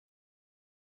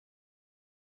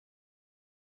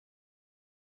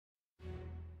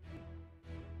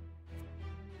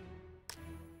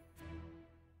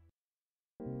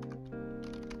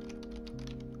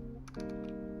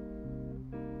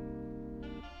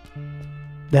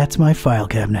That's my file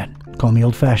cabinet. Call me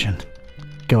old-fashioned.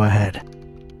 Go ahead.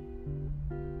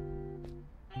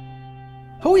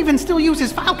 Who even still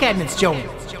uses file cabinets, Joey?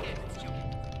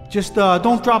 Just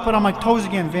don't drop it on my toes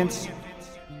again, Vince.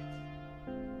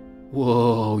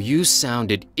 Whoa, you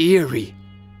sounded eerie.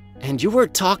 And you were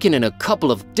talking in a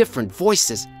couple of different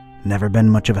voices. Never been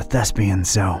much of a thespian,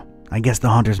 so I guess the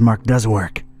Haunter's Mark does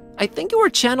work. I think you were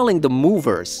channeling the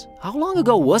Movers. How long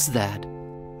ago was that?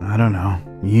 I don't know.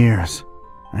 Years.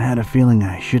 I had a feeling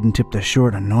I shouldn't tip the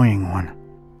short, annoying one.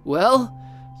 Well,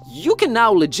 you can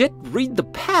now legit read the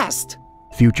past.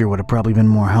 Future would have probably been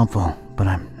more helpful, but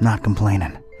I'm not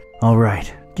complaining.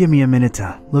 Alright, give me a minute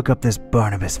to look up this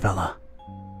Barnabas fella.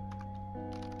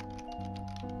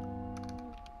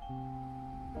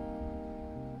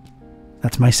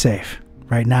 That's my safe.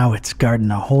 Right now it's guarding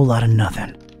a whole lot of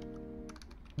nothing.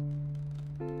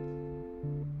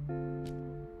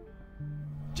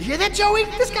 Did you hear that, Joey?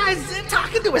 This guy's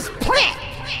talking to his plant.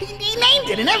 He named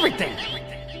it and everything.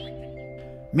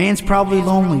 Man's probably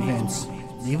lonely, Vince.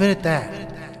 Leave it at that.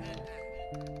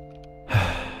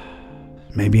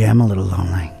 Maybe I'm a little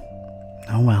lonely.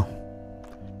 Oh well.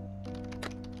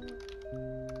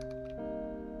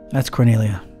 That's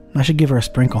Cornelia. I should give her a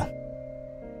sprinkle.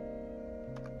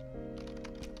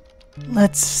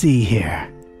 Let's see here.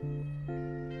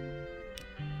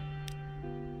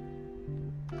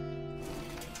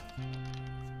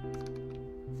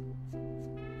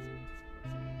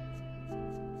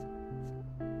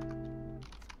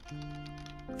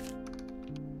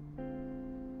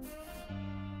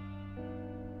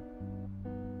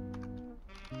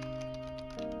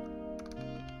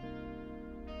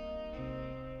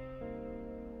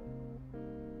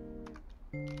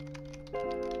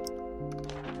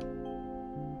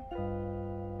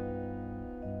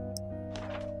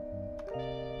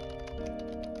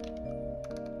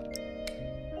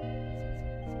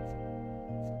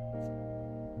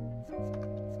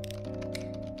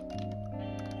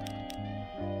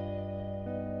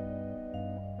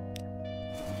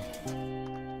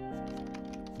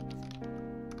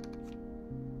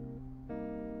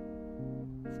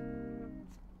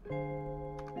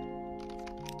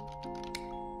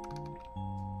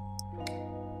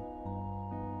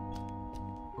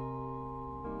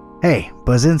 Hey,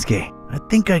 Bazinski, I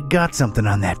think I got something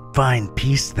on that fine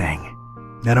peace thing.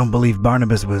 I don't believe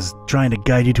Barnabas was trying to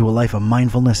guide you to a life of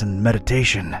mindfulness and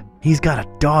meditation. He's got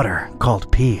a daughter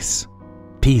called Peace.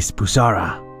 Peace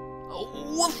Busara.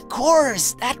 Oh, of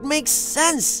course, that makes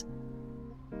sense.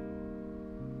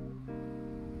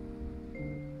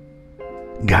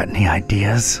 Got any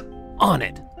ideas? On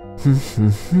it.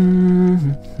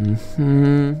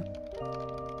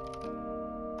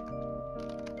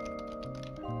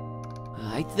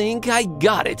 I think I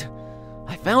got it.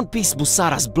 I found Peace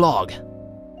Busara's blog.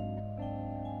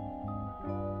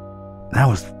 That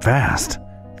was fast.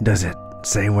 Does it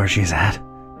say where she's at?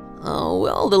 Oh,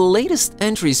 well, the latest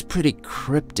entry's pretty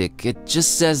cryptic. It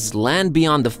just says land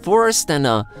beyond the forest and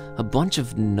a bunch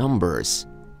of numbers.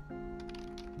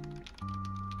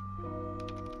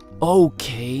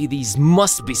 Okay, these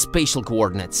must be spatial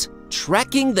coordinates.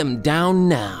 Tracking them down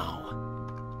now.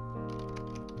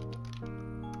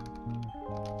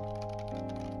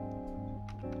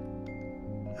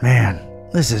 Man,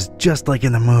 this is just like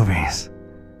in the movies.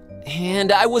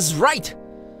 And I was right.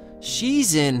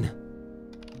 She's in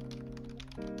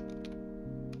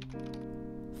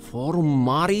Forum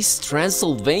Maris,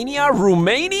 Transylvania,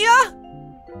 Romania?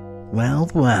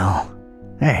 Well, well.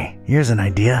 Hey, here's an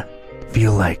idea.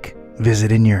 Feel like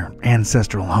visiting your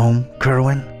ancestral home,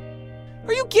 Kerwin?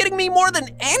 Are you kidding me? More than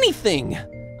anything?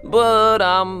 But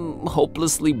I'm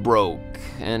hopelessly broke,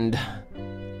 and...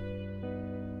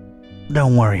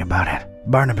 Don't worry about it.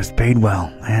 Barnabas paid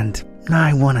well, and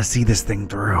I want to see this thing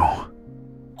through.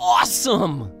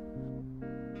 Awesome!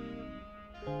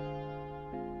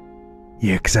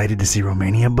 You excited to see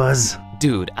Romania, Buzz?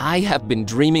 Dude, I have been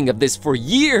dreaming of this for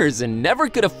years and never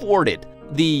could afford it.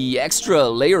 The extra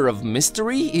layer of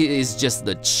mystery is just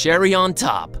the cherry on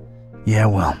top. Yeah,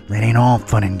 well, it ain't all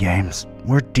fun and games.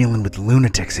 We're dealing with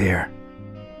lunatics here.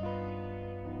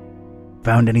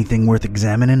 Found anything worth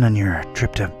examining on your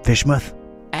trip to Fishmouth?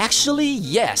 Actually,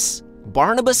 yes.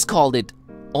 Barnabas called it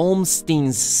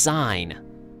Olmstein's sign.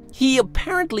 He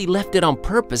apparently left it on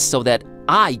purpose so that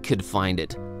I could find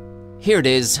it. Here it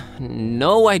is.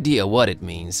 No idea what it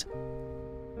means.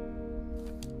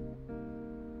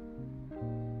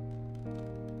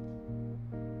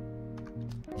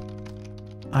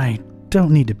 I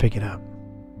don't need to pick it up.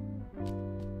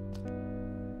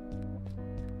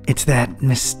 It's that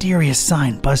mysterious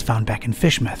sign Buzz found back in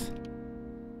Fishmouth.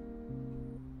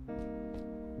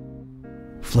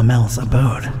 Flamel's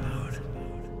abode.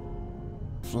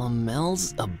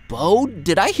 Flamel's abode?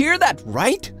 Did I hear that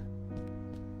right?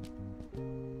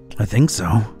 I think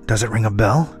so. Does it ring a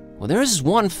bell? Well, there's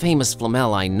one famous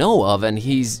Flamel I know of, and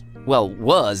he's, well,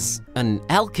 was an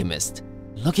alchemist.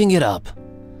 Looking it up.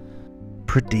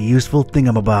 Pretty useful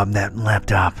thingamabob, that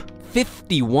laptop.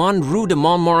 51 Rue de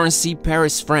Montmorency,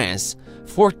 Paris, France.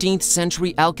 14th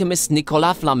century alchemist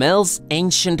Nicolas Flamel's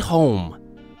ancient home.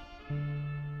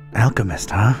 Alchemist,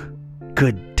 huh?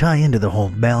 Could tie into the whole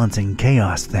balancing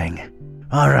chaos thing.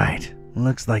 Alright,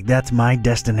 looks like that's my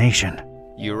destination.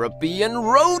 European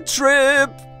road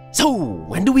trip! So,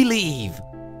 when do we leave?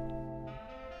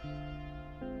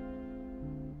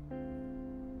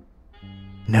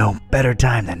 No better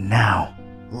time than now.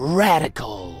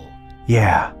 Radical.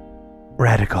 Yeah,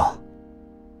 radical.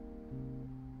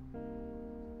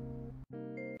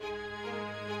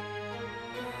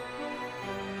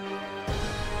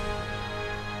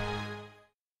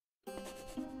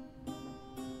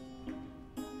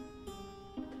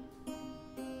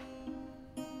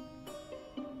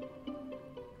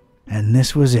 And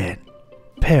this was it.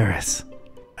 Paris.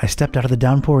 I stepped out of the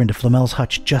downpour into Flamel's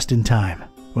hutch just in time.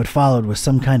 What followed was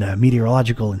some kind of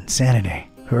meteorological insanity.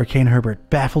 Hurricane Herbert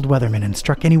baffled weathermen and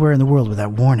struck anywhere in the world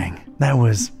without warning. That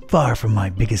was far from my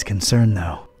biggest concern,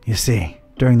 though. You see,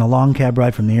 during the long cab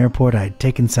ride from the airport, I'd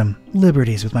taken some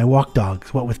liberties with my walk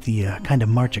dogs, what with the kind of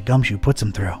march a gumshoe puts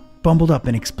them through. Bumbled up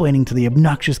and explaining to the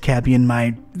obnoxious cabbie in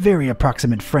my very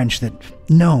approximate French that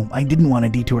no, I didn't want a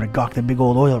detour to gawk the big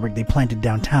old oil rig they planted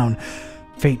downtown.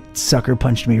 Fate sucker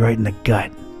punched me right in the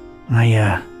gut.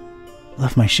 I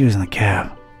left my shoes in the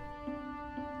cab.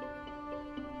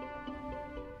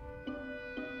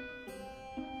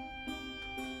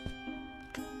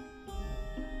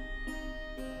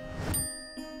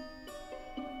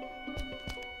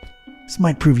 This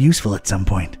might prove useful at some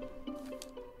point.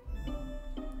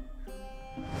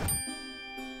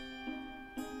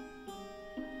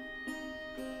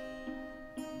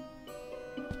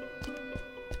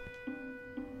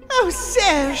 Oh,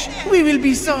 Serge, we will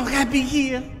be so happy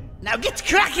here. Now get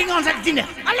cracking on that dinner.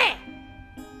 Allez!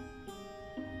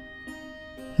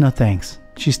 No thanks.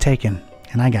 She's taken,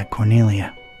 and I got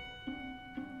Cornelia.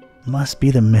 Must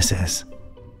be the missus.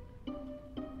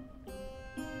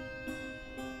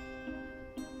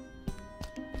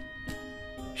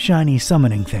 Shiny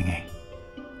summoning thingy.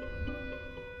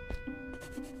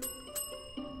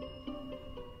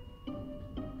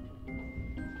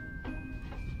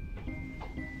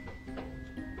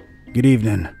 Good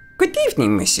evening. Good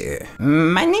evening, monsieur.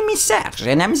 My name is Serge,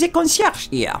 and I'm the concierge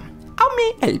here. How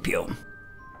may I help you?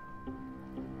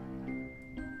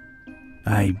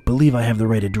 I believe I have the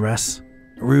right address.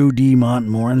 Rue de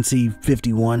Montmorency,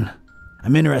 51.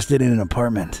 I'm interested in an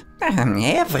apartment.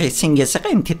 Everything is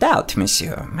rented out,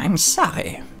 monsieur. I'm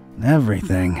sorry.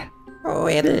 Everything. Well,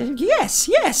 yes,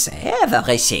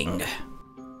 everything.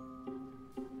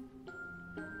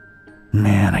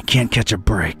 Man, I can't catch a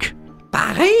break.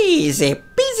 Paris is a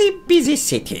busy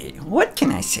city. What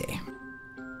can I say?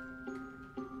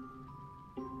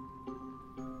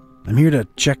 I'm here to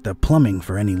check the plumbing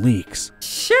for any leaks.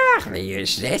 Surely you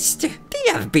jest.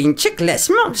 They have been checked last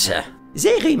month.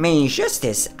 They remain just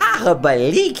as horrible,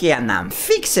 leaky, and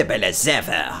unfixable as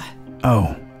ever.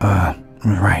 Oh,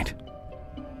 right.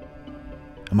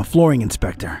 I'm a flooring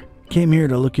inspector. Came here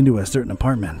to look into a certain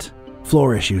apartment.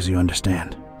 Floor issues, you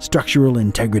understand. Structural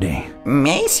integrity.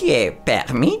 Monsieur,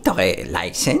 permit or a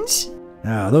license?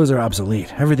 Those are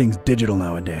obsolete. Everything's digital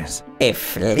nowadays. A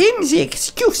flimsy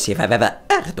excuse if I've ever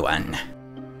heard one.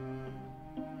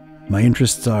 My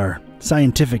interests are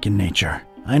scientific in nature.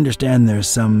 I understand there's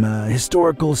some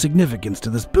historical significance to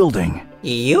this building.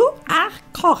 You are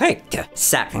correct.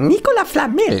 Sir Nicolas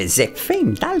Flamel, the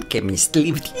famed alchemist,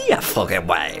 lived here for a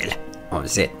while. On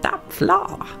the top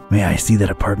floor. May I see that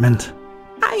apartment?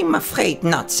 I'm afraid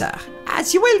not, sir.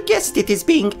 As you well guessed, it is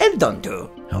being held onto.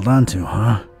 Held onto,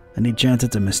 huh? Any chance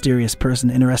it's a mysterious person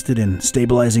interested in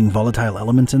stabilizing volatile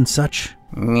elements and such?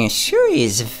 Monsieur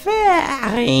is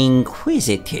very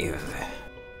inquisitive.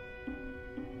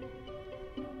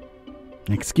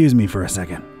 Excuse me for a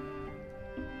second.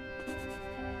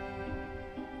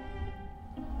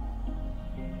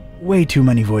 Way too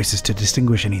many voices to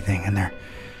distinguish anything, and they're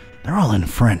all in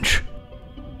French.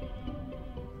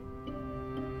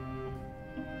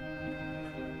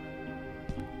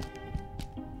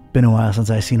 Been a while since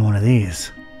I've seen one of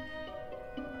these.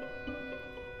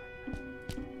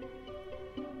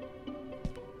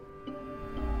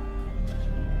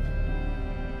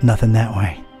 Nothing that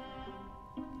way.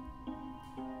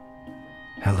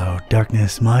 Hello,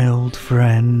 darkness, my old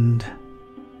friend.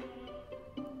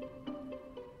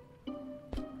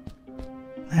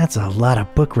 That's a lot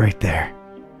of book right there.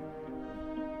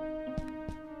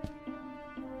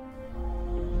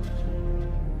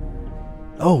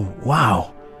 Oh,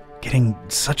 wow. Getting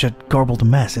such a garbled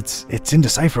mess. It's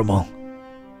indecipherable.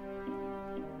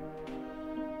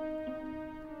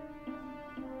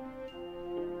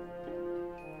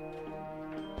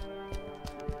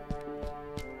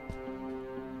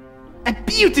 A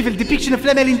beautiful depiction of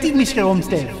Flamel indeed, Mr.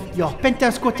 Olmsted. Your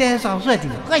penthouse quarters are ready.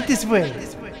 Right this way.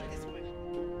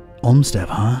 Olmsted,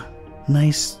 huh?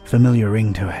 Nice, familiar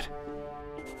ring to it.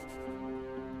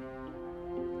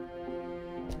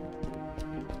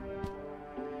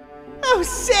 Oh,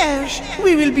 Serge,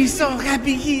 we will be so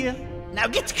happy here. Now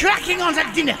get cracking on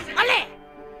that dinner. Allez!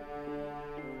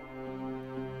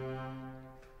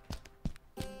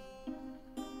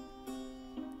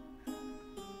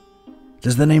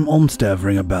 Does the name Olmsted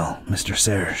ring a bell, Mr.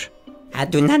 Serge? I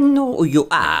do not know who you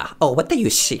are or what are you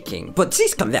seeking, but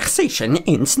this conversation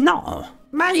ends now.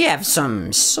 I have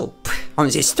some soup on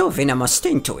the stove and I must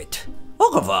tend to it.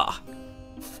 Au revoir.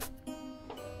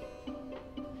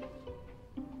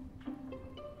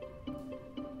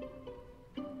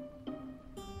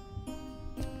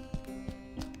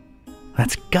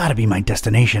 That's gotta be my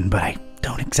destination, but I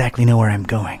don't exactly know where I'm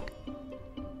going.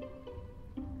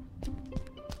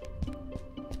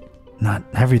 Not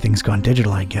everything's gone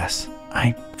digital, I guess.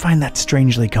 I find that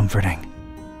strangely comforting.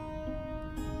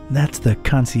 That's the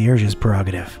concierge's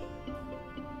prerogative.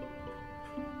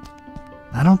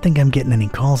 I don't think I'm getting any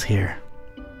calls here.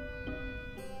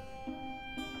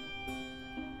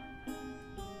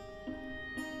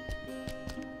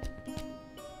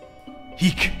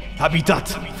 Hic habitat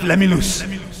Flamilus.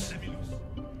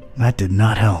 That did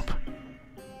not help.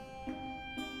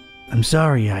 I'm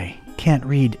sorry, I can't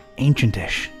read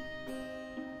Ancientish.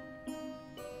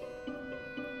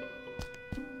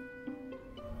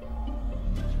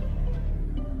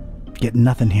 Get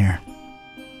nothing here.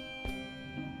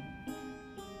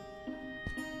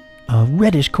 A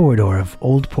reddish corridor of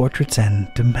old portraits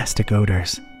and domestic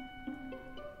odors.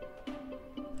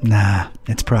 Nah,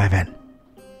 it's private.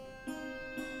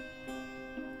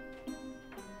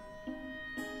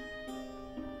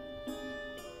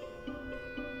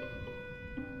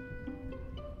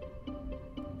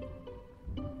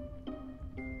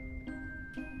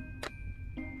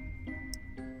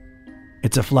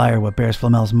 It's a flyer what bears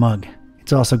Flamel's mug.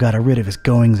 It's also got a writ of his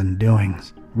goings and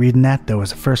doings. Reading that, though,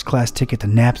 is a first-class ticket to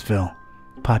Knapsville.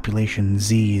 Population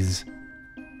Z's.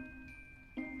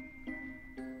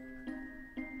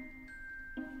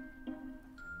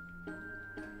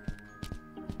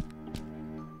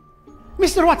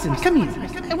 Mr. Watson, come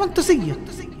here. I want to see you.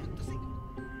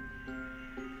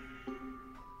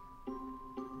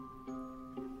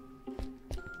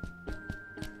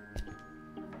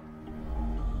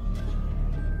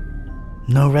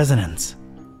 No resonance.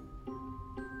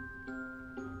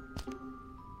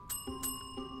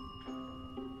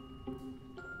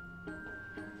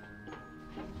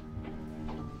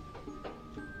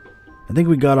 I think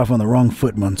we got off on the wrong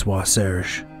foot, Monsieur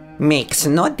Serge. Makes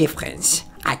no difference.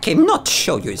 I cannot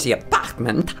show you the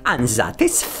apartment, and that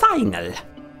is final.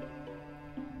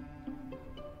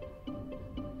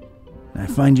 I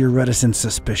find your reticence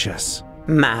suspicious.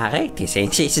 My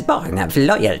reticence is born of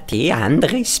loyalty and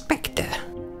respect.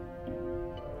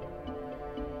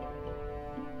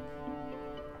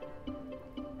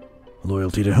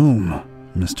 Loyalty to whom,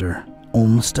 Mr.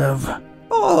 Olmsted?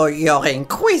 Oh, your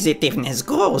inquisitiveness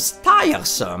grows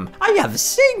tiresome. I have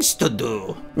things to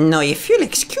do. Now, if you'll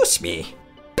excuse me,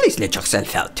 please let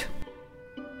yourself out.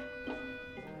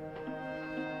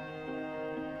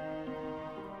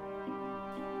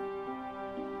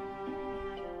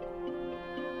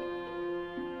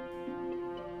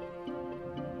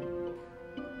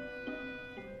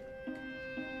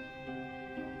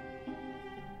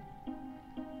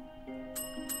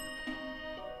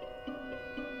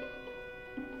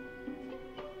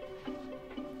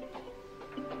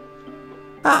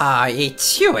 Ah,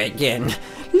 it's you again.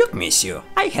 Look, monsieur,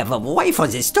 I have a wife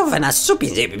on the stove and a soup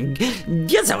in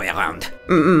the other way around.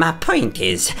 My point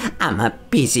is, I'm a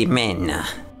busy man.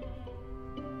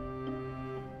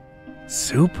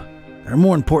 Soup? There are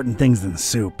more important things than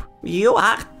soup. You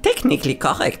are technically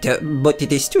correct, but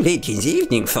it is too late in the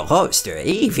evening for roast,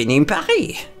 even in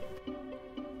Paris.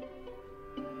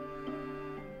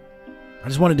 I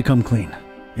just wanted to come clean.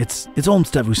 It's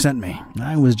Olmsted who sent me.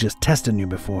 I was just testing you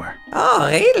before. Oh,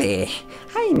 really?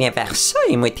 I never saw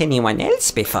him with anyone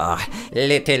else before,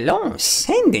 let alone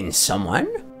sending someone.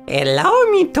 Allow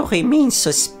me to remain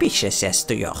suspicious as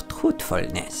to your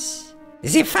truthfulness.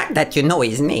 The fact that you know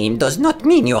his name does not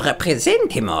mean you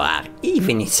represent him or are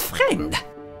even his friend.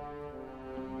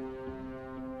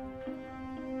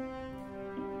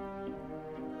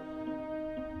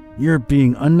 You're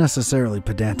being unnecessarily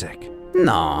pedantic.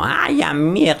 No, I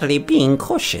am merely being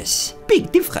cautious.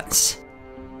 Big difference.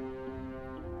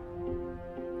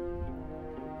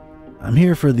 I'm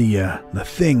here for the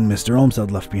thing Mr.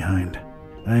 Olmsted left behind.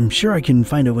 I'm sure I can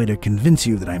find a way to convince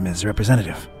you that I'm his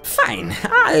representative. Fine,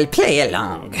 I'll play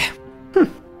along.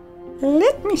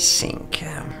 Let me think.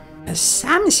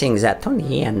 Something that only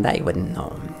he and I would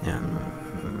know.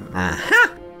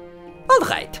 Aha! All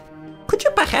right. Could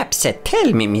you perhaps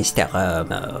tell me, Mr.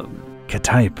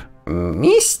 K-type.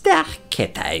 Mr.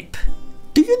 K-type,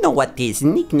 do you know what his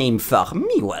nickname for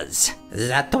me was?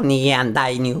 That only he and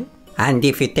I knew. And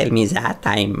if you tell me that,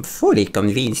 I'm fully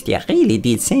convinced he really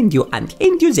did send you and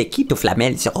hand you the key to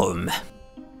Flamel's room.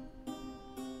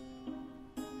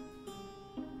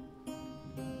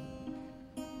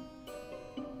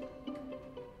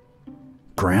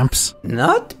 Gramps?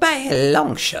 Not by a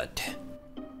long shot.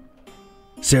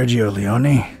 Sergio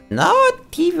Leone?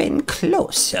 Not even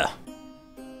close.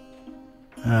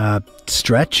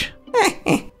 Stretch?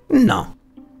 No.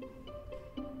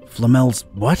 Flamel's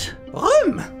what?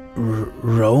 Room!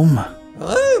 Rome?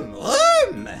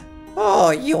 Room!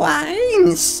 Oh, you are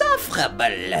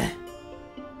insufferable.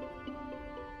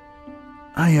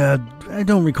 I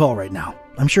don't recall right now.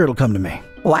 I'm sure it'll come to me.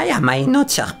 Why am I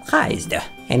not surprised?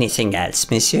 Anything else,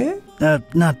 monsieur?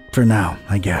 Not for now,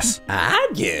 I guess.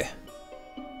 Adieu.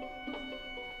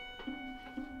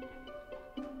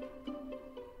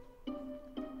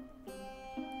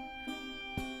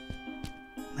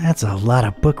 That's a lot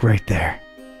of book right there.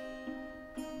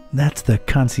 That's the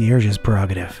concierge's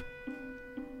prerogative.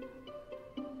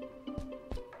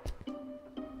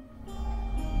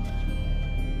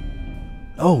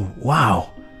 Oh,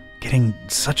 wow. Getting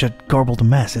such a garbled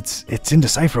mess. It's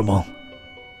indecipherable.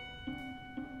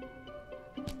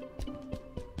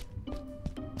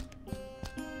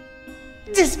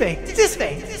 This way, this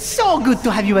way. It's so good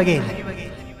to have you again.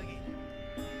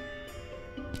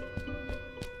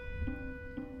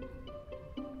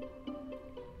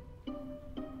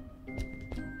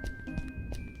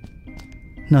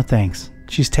 No thanks.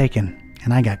 She's taken,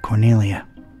 and I got Cornelia.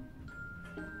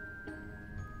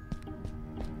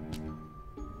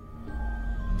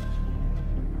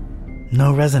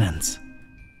 No resonance.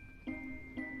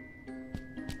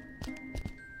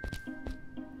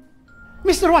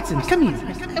 Mr. Watson, come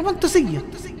here. I want to see you.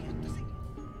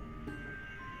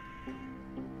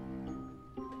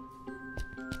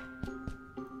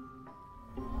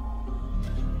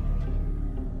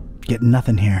 Get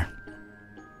nothing here.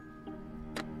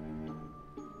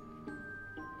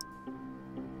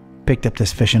 Picked up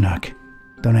this fishing hook.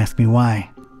 Don't ask me why.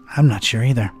 I'm not sure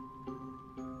either.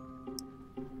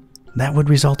 That would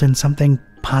result in something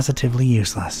positively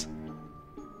useless.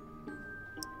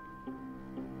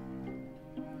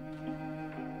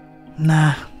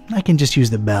 Nah, I can just use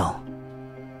the bell.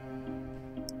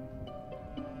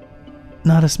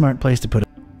 Not a smart place to put it.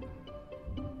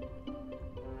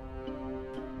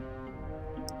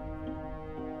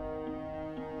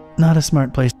 Not a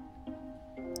smart place.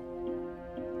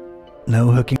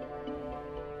 No hooking.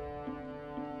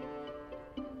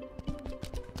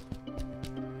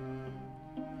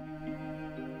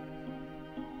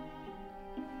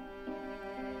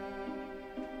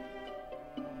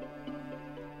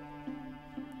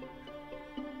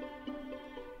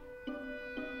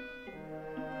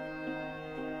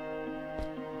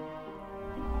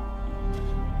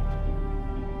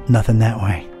 Nothing that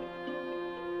way.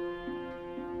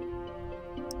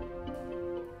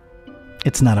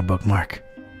 It's not a bookmark.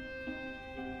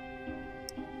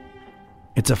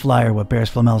 It's a flyer what bears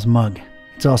Flamel's mug.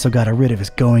 It's also got a writ of his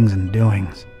goings and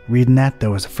doings. Reading that,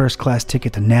 though, is a first-class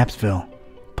ticket to Knapsville.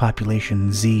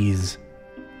 Population Z's.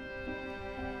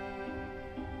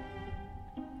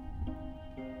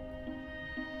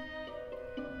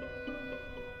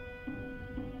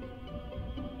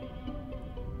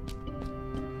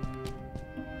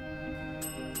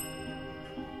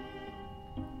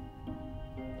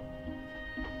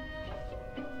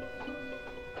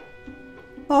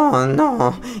 Oh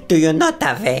no, do you not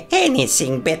have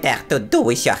anything better to do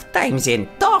with your time than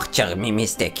torture me,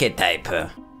 Mr. K-type?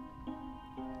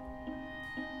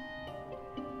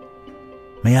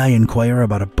 May I inquire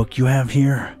about a book you have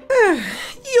here?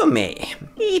 You may.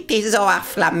 It is our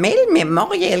Flamel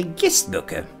Memorial Guest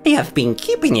Book. I have been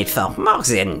keeping it for more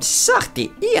than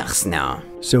 30 years now.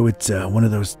 So it's one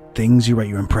of those things you write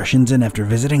your impressions in after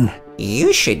visiting?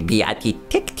 You should be a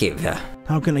detective.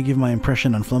 How can I give my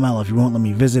impression on Flamel if you won't let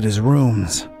me visit his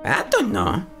rooms? I don't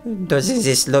know. Does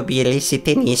this lobby elicit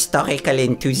any historical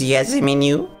enthusiasm in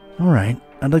you? Alright,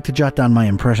 I'd like to jot down my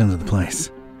impressions of the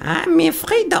place. I'm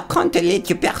afraid I can't let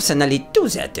you personally do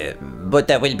that, but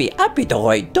I will be happy to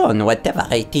write down whatever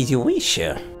it is you wish.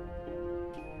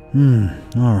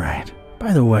 Alright.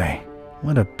 By the way,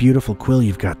 what a beautiful quill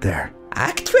you've got there.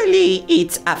 Actually,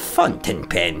 it's a fountain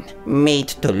pen, made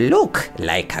to look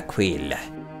like a quill.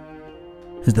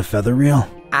 Is the feather real?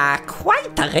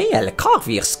 Quite a real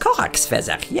Corvus Corax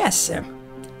feather, yes.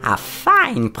 A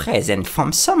fine present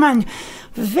from someone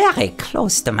very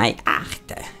close to my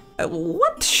heart.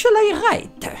 What shall I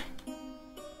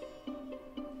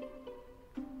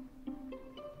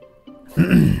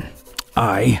write?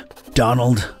 I,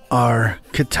 Donald R.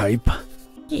 Ktype.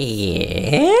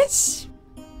 Yes?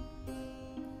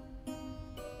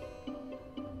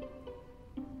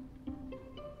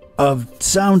 Of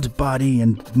sound body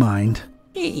and mind.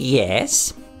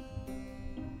 Yes.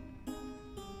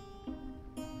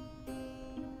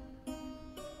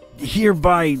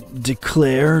 Hereby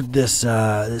declare this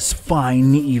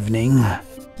fine evening.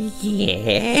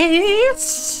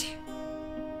 Yes.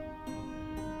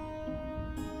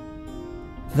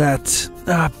 That,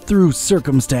 through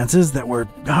circumstances that were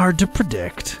hard to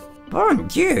predict. Bon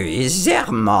Dieu, is there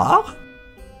more?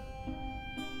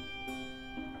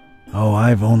 Oh,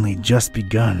 I've only just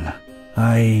begun.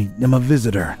 I am a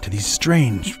visitor to these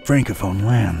strange francophone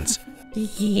lands.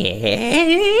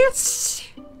 Yes.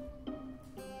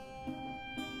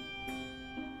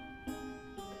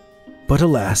 But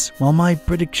alas, while my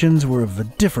predictions were of a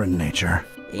different nature.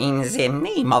 In the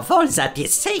name of all that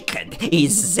is sacred,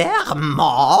 is there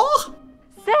more?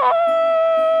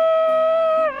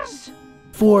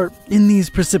 For in these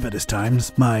precipitous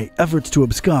times, my efforts to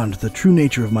abscond the true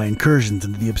nature of my incursions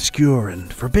into the obscure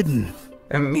and forbidden.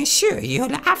 Monsieur,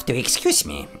 you'll have to excuse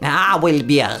me. I will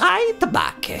be right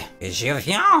back. Je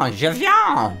viens, je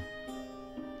viens.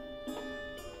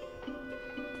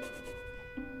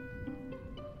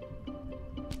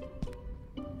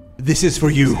 This is for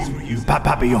you,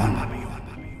 Papillon.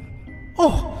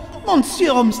 Oh, Monsieur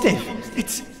Olmsted,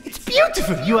 it's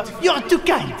beautiful. You are too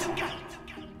kind.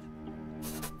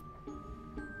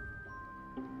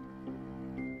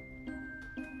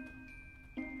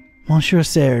 Monsieur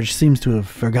Serge seems to have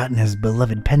forgotten his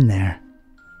beloved pen there.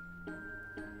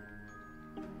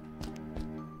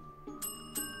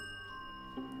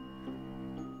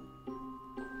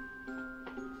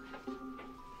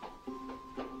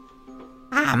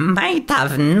 I might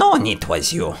have known it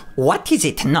was you. What is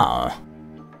it now?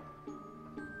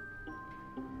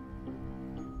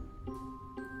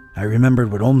 I remembered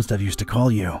what Olmsted used to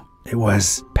call you. It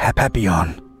was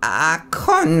Papillon. A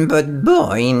con but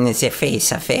bow in the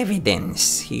face of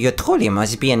evidence. You truly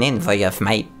must be an envoy of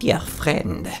my dear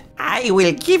friend. I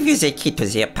will give you the key to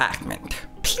the apartment.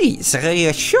 Please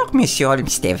reassure Monsieur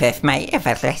Olmsted of my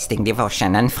everlasting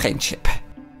devotion and friendship.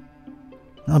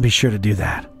 I'll be sure to do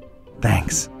that.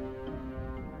 Thanks.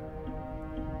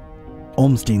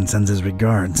 Olmstein sends his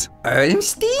regards.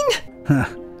 Olmstein? Huh,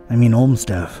 I mean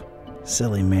Olmstead.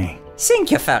 Silly me.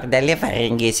 Thank you for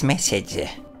delivering his message.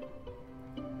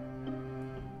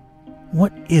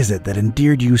 What is it that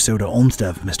endeared you so to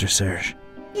Olmstead, Mr. Serge?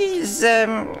 He's,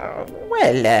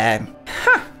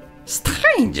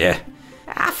 strange.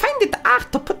 I find it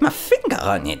hard to put my finger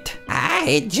on it.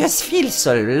 I just feel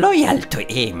so loyal to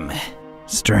him.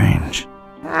 Strange.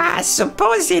 I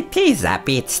suppose it is a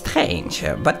bit strange,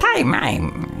 but I'm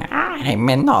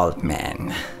an old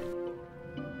man.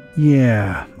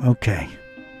 Yeah, okay.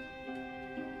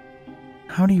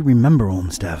 How do you remember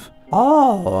Olmstead?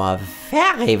 Oh, a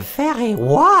very, very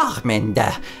warm and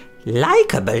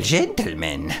likable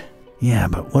gentleman. Yeah,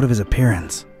 but what of his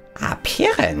appearance?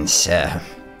 Appearance?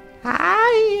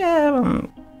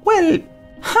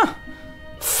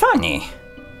 Funny.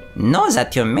 Now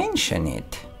that you mention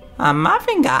it, I'm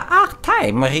having a hard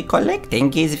time recollecting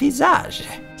his visage.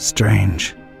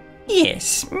 Strange.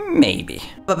 Yes, maybe.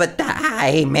 But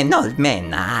I'm an old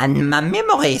man, and my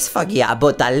memory is foggy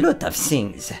about a lot of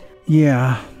things.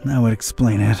 Yeah, that would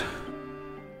explain it.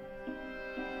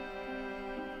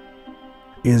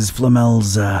 Is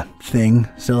Flamel's, thing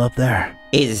still up there?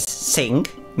 Is thing,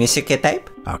 Monsieur Ktype?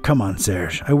 Oh, come on,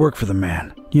 Serge. I work for the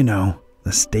man. You know,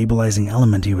 the stabilizing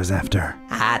element he was after.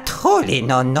 I truly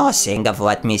know nothing of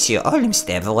what Monsieur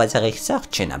Olmsted was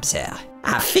researching up there.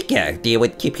 I figured he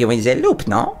would keep you in the loop,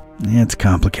 no? It's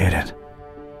complicated.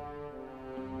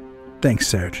 Thanks,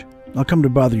 Serge. I'll come to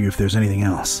bother you if there's anything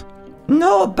else.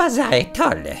 No bother at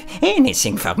all.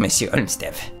 Anything for Monsieur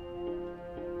Olmsted.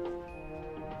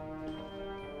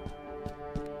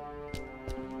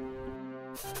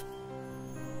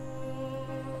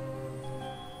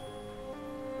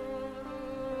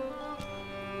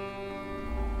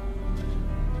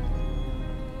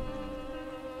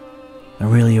 A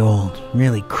really old,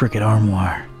 really crooked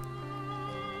armoire.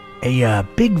 A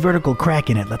big vertical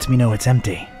crack in it lets me know it's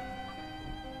empty.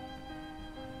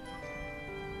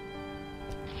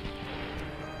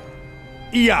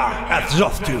 Ya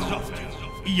Atzoftu.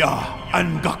 Ya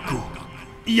Angaku.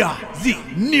 Ya Zi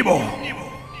Nibo.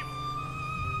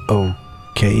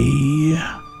 Okay.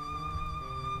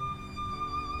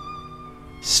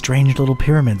 Strange little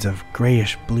pyramids of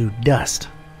grayish blue dust.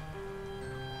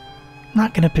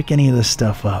 Not gonna pick any of this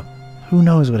stuff up. Who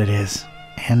knows what it is,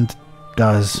 and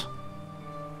does.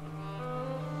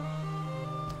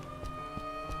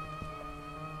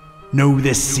 Know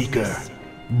this, Seeker.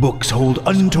 Books hold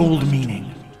untold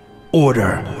meaning.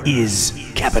 Order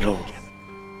is capital.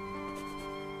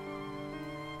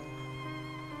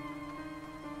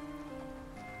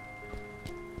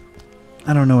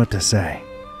 I don't know what to say.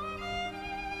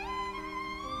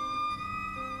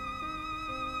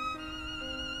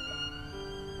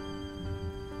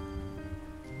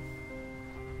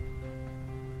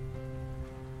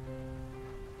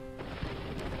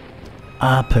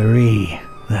 Ah, Paris,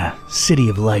 the city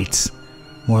of lights.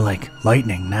 More like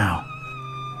lightning now.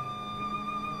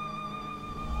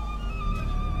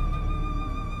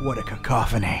 What a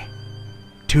cacophony.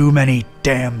 Too many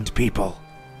damned people.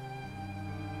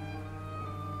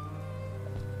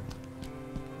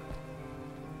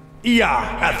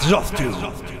 Ya Atzoftu.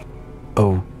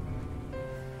 Oh.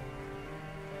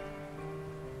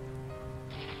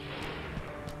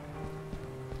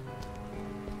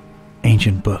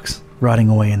 Ancient books, rotting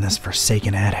away in this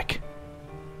forsaken attic.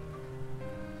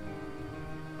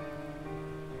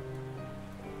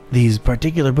 These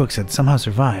particular books had somehow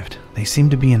survived. They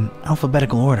seemed to be in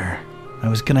alphabetical order. I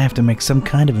was gonna have to make some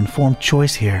kind of informed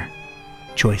choice here.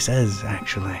 Choices,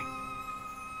 actually.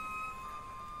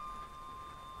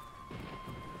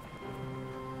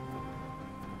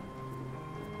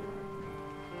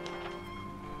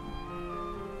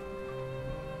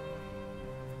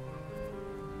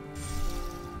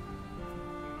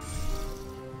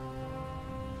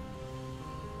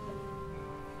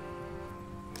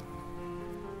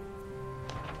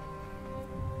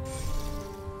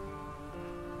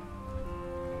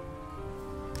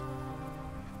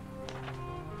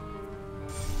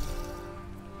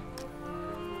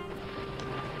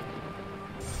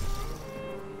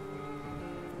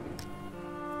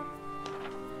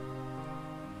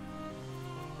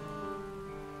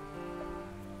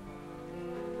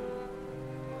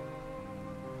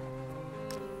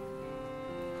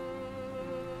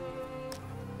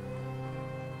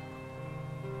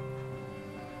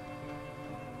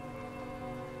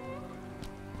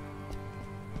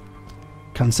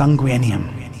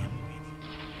 Consanguinium.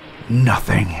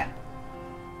 Nothing.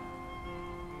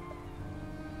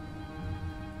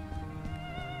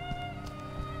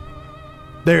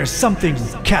 There's something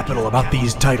capital about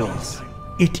these titles.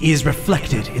 It is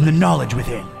reflected in the knowledge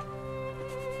within.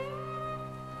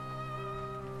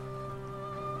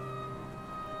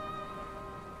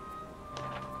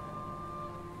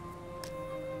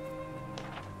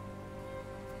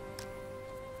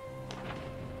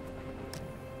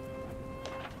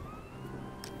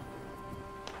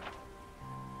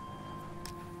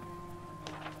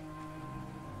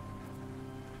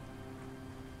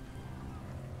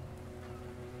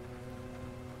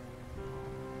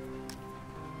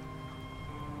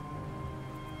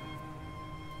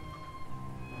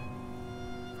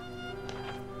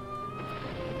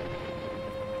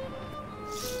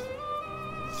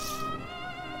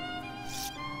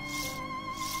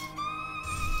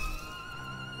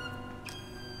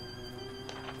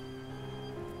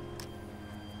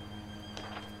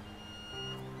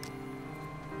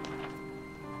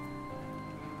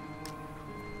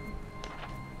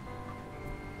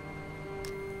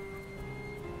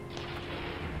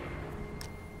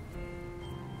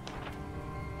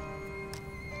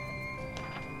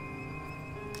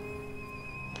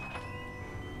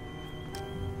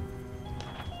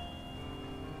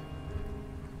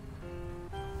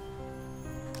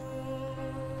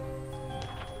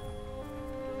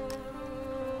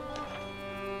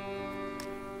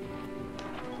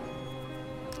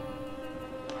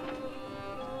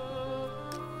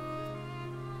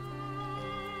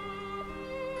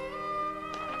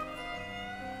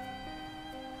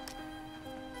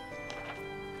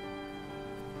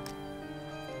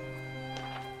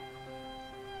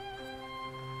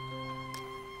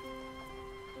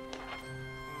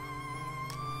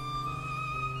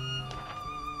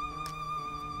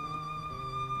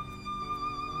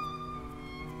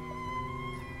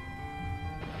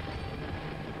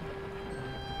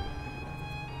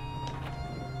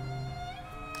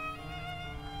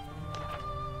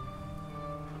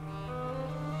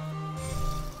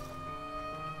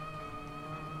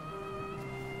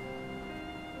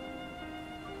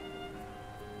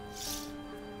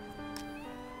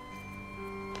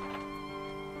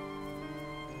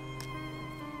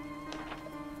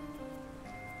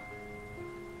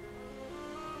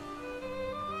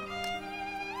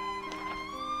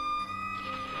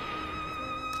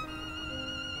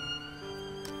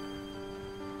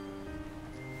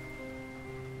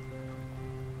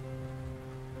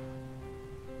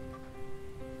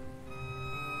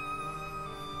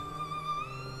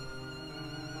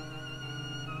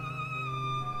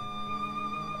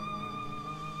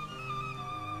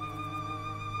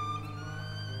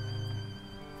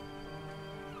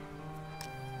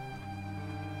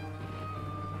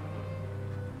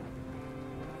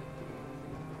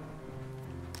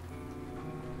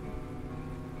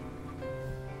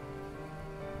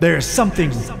 There's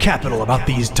something capital about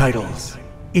these titles.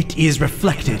 It is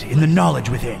reflected in the knowledge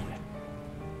within.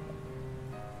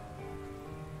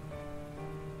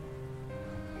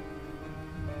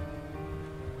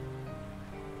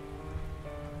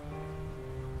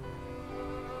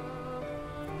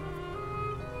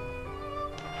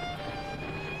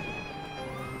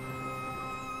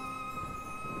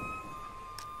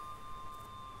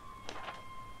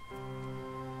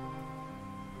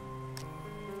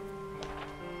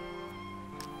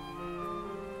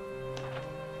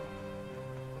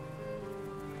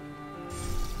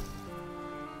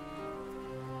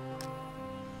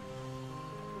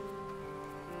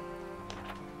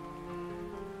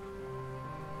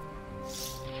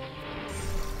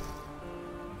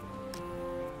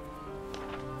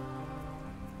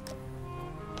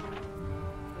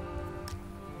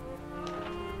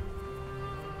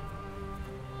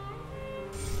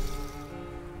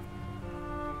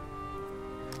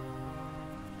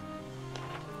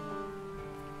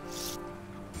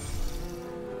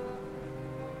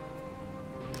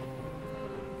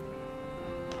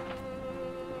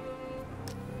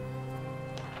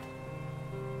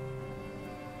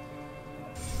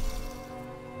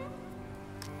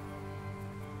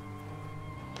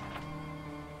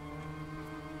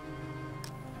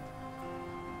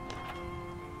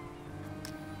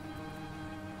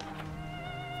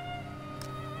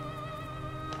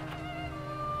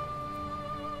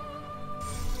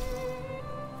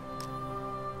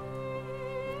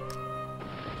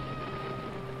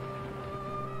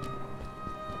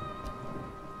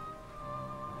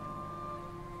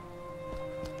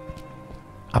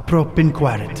 Aprop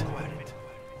inquirit.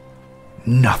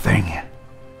 Nothing.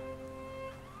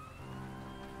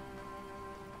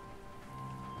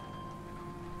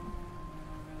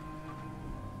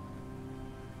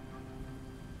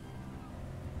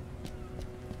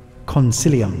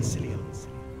 Concilium.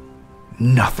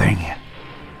 Nothing.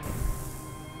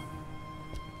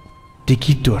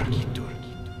 Dicitur.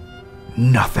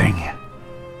 Nothing.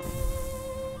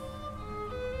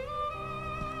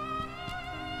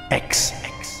 X.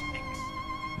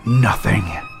 Nothing.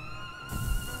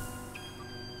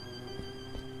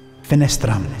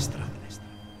 Fenestram.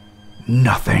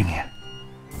 Nothing.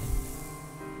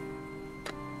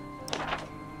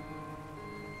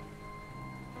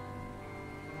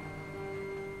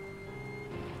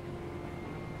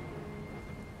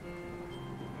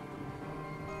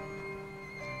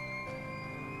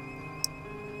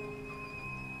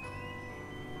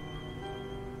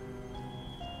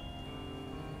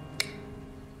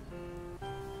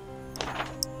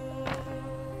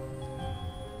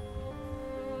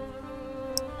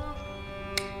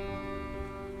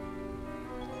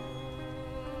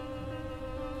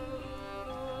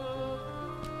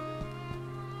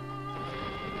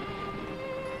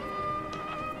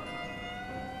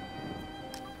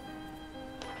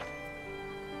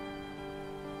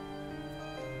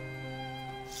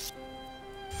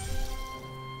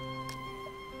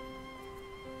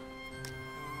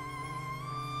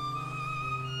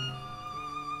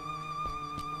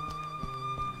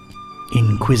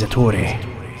 Inquisitore.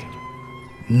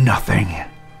 Nothing.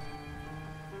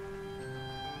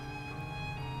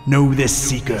 Know this,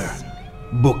 seeker.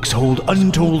 Books hold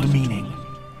untold meaning.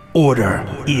 Order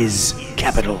is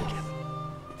capital.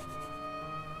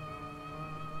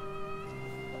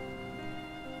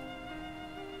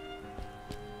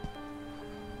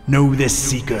 Know this,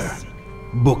 seeker.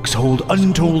 Books hold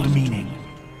untold meaning.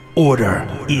 Order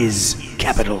is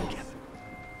capital.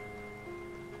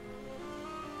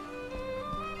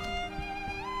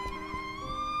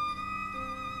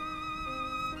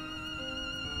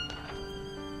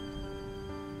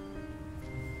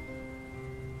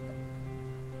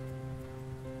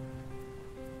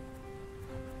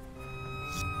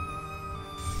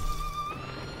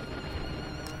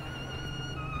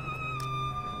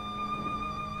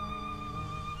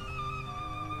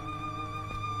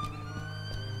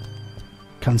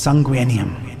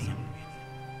 Consanguinium.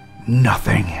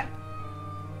 Nothing.